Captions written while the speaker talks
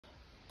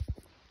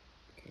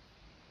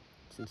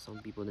since some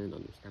people didn't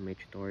understand my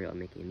tutorial, I'm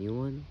making a new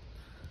one.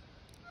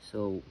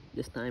 So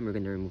this time we're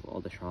gonna remove all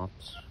the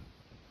shops.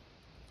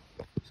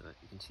 So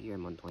you can see here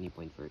I'm on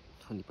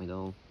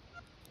 20.0.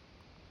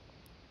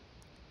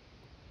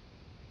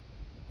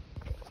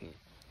 Okay.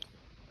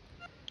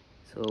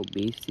 So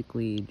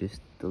basically just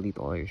delete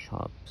all your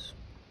shops.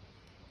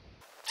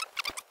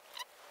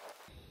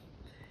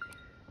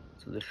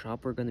 So the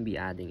shop we're gonna be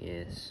adding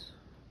is,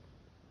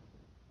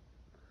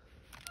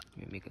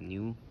 we're gonna make a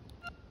new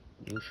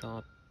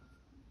shop.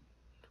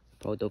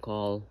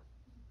 Protocol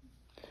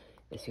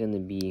is gonna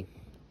be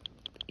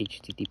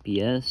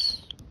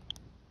HTTPS.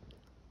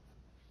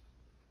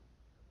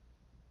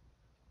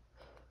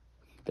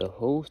 The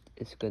host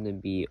is gonna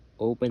be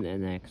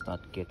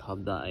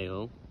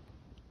opennx.github.io.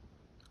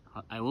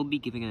 I will be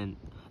giving an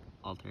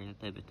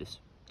alternative if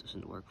this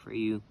doesn't work for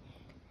you,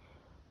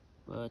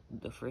 but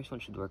the first one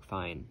should work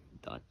fine.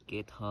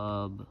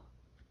 .github.io,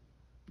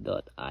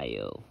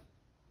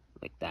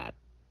 like that.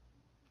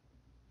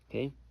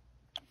 Okay.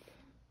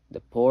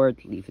 The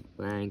port, leave it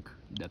blank.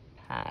 The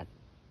path,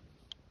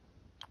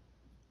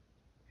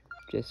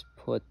 just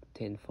put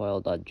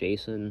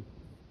tinfoil.json.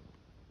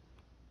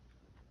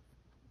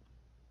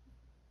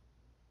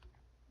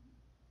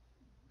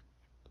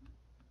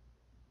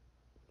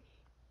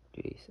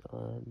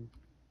 JSON.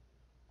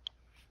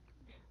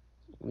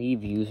 Leave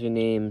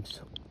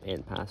usernames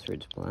and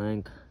passwords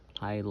blank.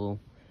 Title,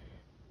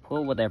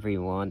 put whatever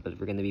you want, but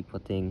we're gonna be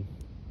putting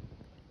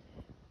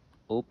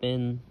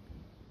open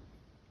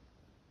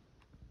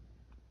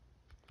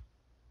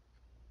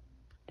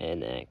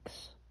NX.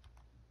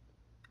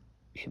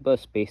 You should put a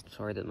space.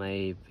 Sorry that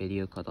my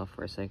video cut off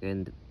for a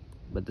second,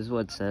 but this is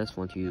what it says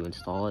once you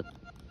install it.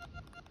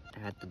 I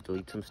had to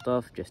delete some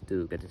stuff just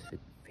to get this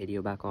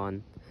video back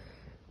on.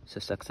 So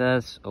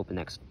success,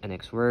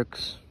 OpenNX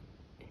works.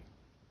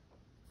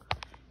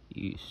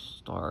 You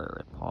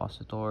start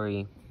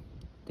repository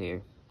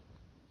there.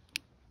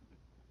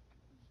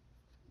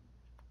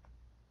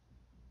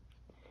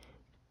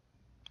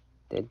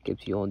 That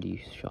gives you all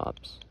these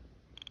shops.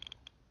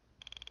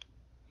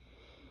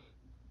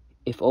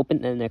 If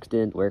OpenNX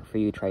didn't work for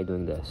you, try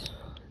doing this.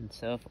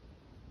 Instead of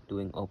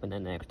doing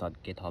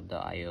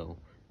opennx.github.io,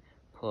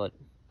 put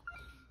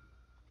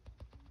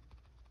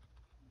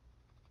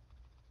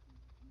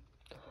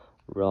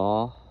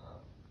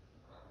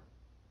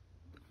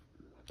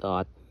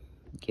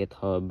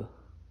raw.github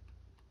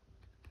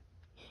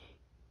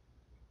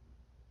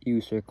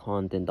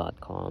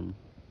usercontent.com.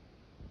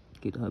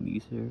 GitHub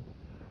user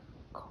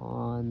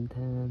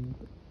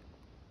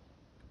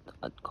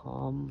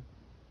content.com.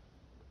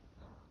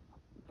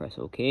 Press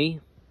OK.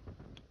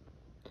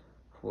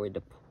 For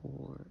the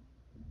port,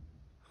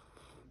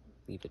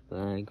 leave it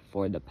blank.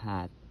 For the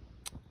path,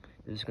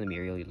 this is going to be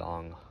really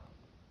long.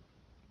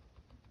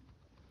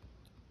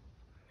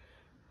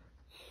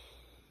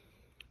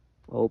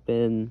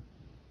 Open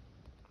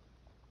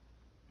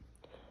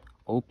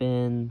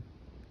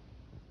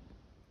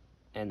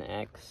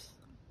NX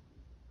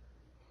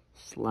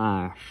 /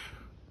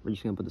 we're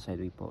just gonna put the side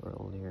repo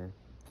earlier.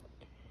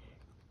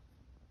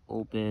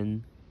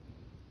 Open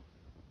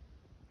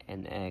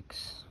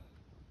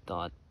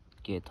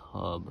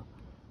NX.github.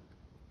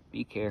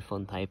 Be careful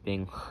in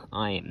typing.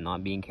 I am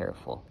not being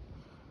careful.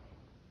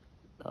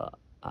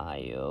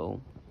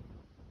 .io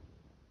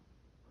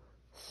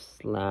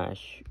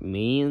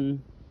 /main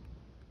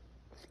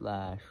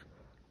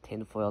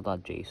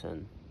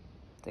 /tinfoil.json.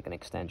 It's like an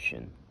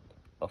extension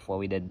of what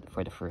we did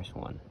for the first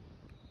one.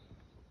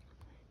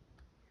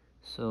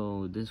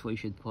 So this is what you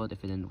should put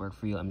if it didn't work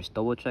for you. I'm just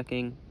double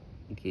checking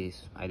in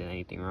case I did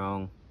anything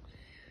wrong.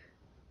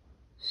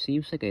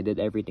 Seems like I did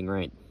everything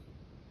right.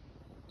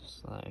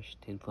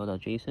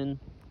 /tinfoil.json.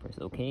 Press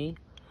OK.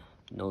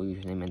 No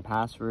username and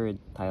password.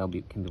 Title,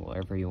 you can do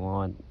whatever you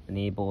want.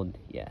 Enabled.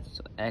 Yes.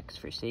 So X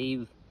for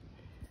save.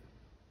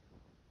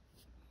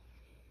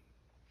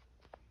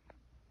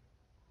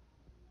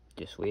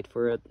 Just wait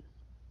for it.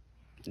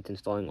 It's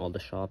installing all the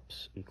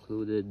shops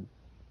included.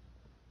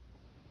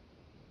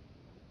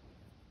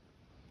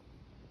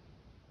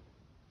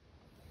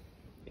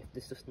 If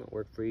this does not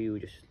work for you,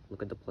 just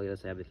look at the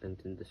playlist. I have it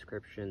linked in the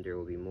description. There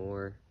will be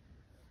more.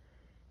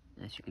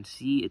 As you can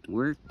see, it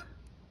worked.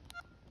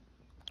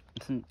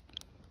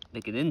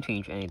 It didn't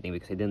change anything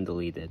because I didn't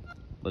delete it,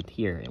 but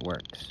here it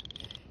works.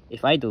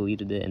 If I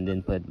deleted it and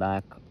then put it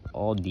back,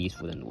 all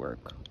these wouldn't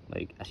work.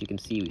 Like, as you can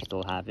see, we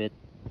still have it.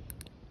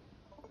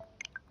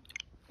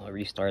 I'll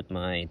restart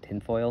my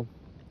tinfoil.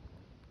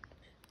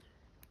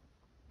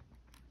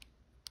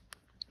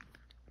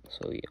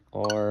 So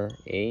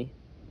RA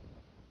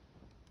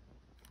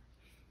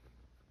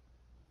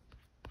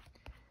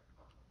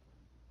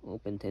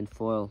open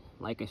tinfoil.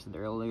 Like I said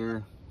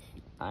earlier,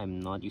 I'm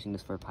not using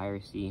this for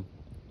piracy.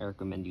 I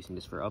recommend using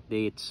this for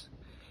updates,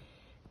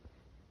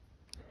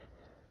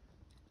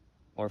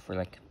 or for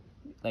like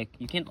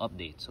you can't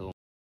update. So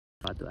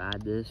got to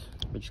add this.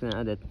 We're just gonna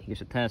add it. Here's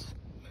a test.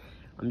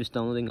 I'm just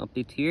downloading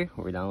update here.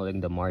 We're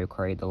downloading the Mario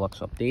Kart Deluxe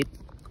update.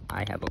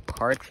 I have a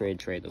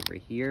cartridge right over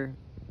here,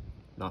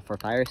 not for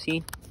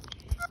piracy,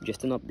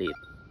 just an update.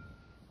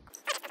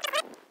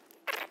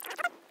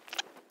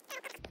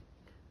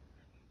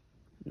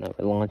 Now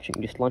we're launching.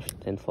 Just launch the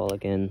tinfoil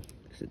again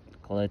because it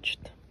glitched.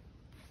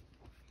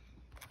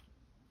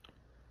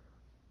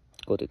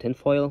 Go to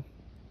tinfoil.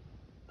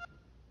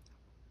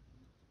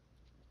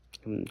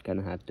 I'm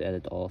gonna have to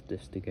edit all of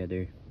this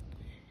together.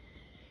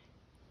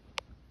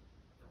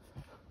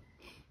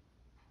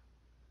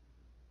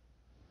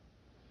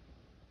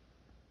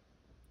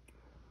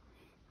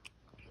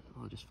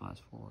 I'll just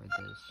fast forward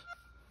this.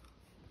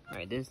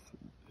 Alright,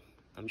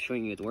 I'm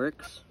showing you it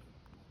works.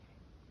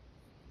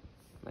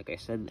 Like I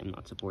said, I'm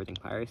not supporting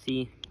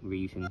piracy. We're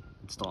using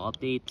install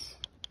updates.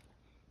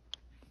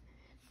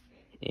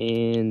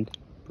 And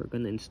we're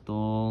gonna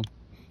install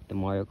the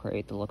Mario Kart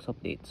 8 Deluxe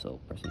update. So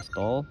press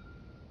install.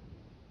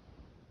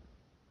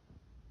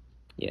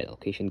 Yeah,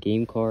 location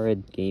game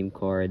card,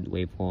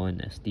 wave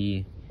 1,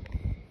 SD.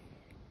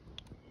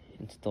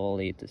 Install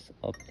latest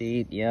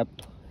update, yep.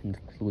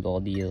 Include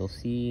all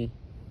DLC.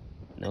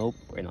 Nope,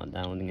 we're not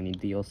downloading any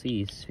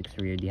DLCs because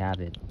we already have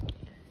it.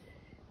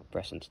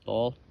 Press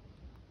install.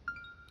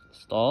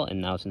 Install,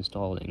 and now it's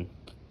installing.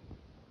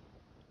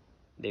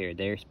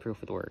 There's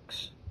proof it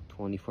works.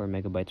 24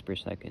 megabytes per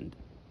second.